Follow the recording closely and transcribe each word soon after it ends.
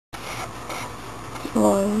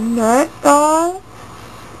letter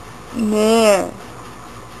there.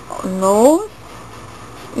 Nose,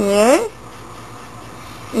 ears,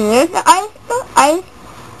 the eyes,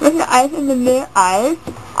 there's the eyes in the mirror, eyes,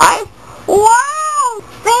 wow!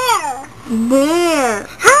 Bear.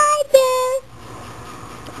 Hi, bear.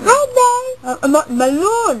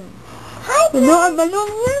 Balloon. Hi, You bear. know a balloon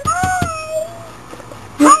here?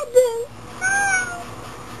 Hi, bear. Hi.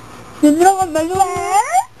 You know a balloon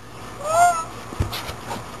here?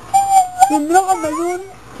 You know a balloon?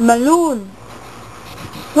 Balloon.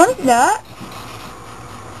 What is that?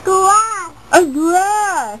 Grass. A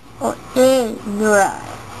grass. Okay, grass.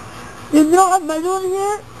 You know a balloon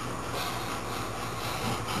here?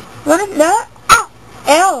 What is that?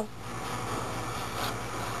 L.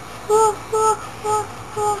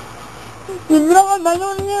 You know a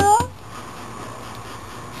balloon here?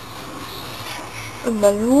 A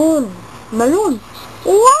balloon. Balloon.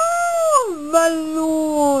 Wow!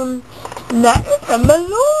 Balloon. That is a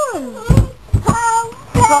balloon.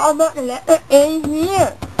 How about the letter A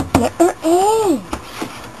here? Letter A.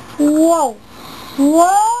 Wow.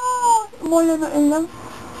 Wow. More letter A lang.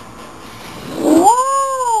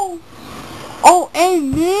 Wow. Oh, A.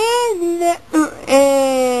 This letter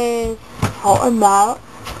A. How about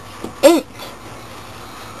H?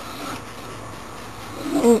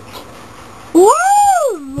 H.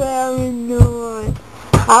 Wow. Very good.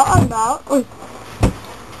 How about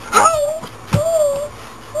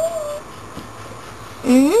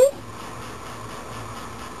E?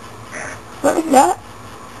 What is that?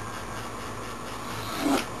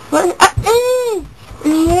 What is that? E!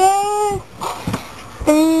 Yes!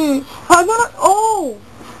 E! How about O?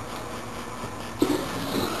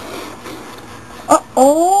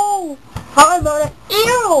 O! How about an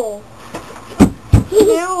ew?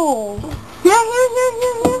 Ew! Here.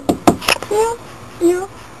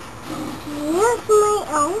 Here's my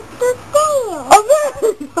outer tail.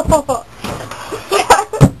 Oh,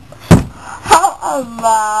 how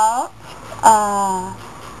about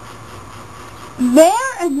bear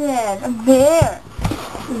again? A bear.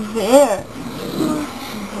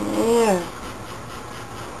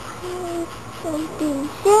 Something.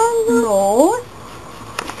 Nose.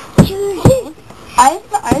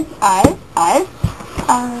 Eyes.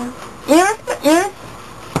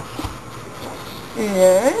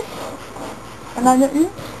 Ears. Another ear.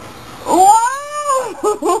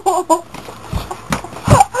 Wow!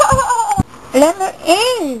 Letter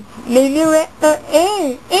A. Maybe letter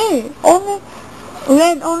A.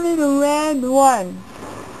 Only the red one.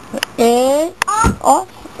 A. Oh,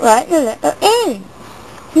 right, the letter A.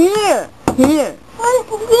 Here.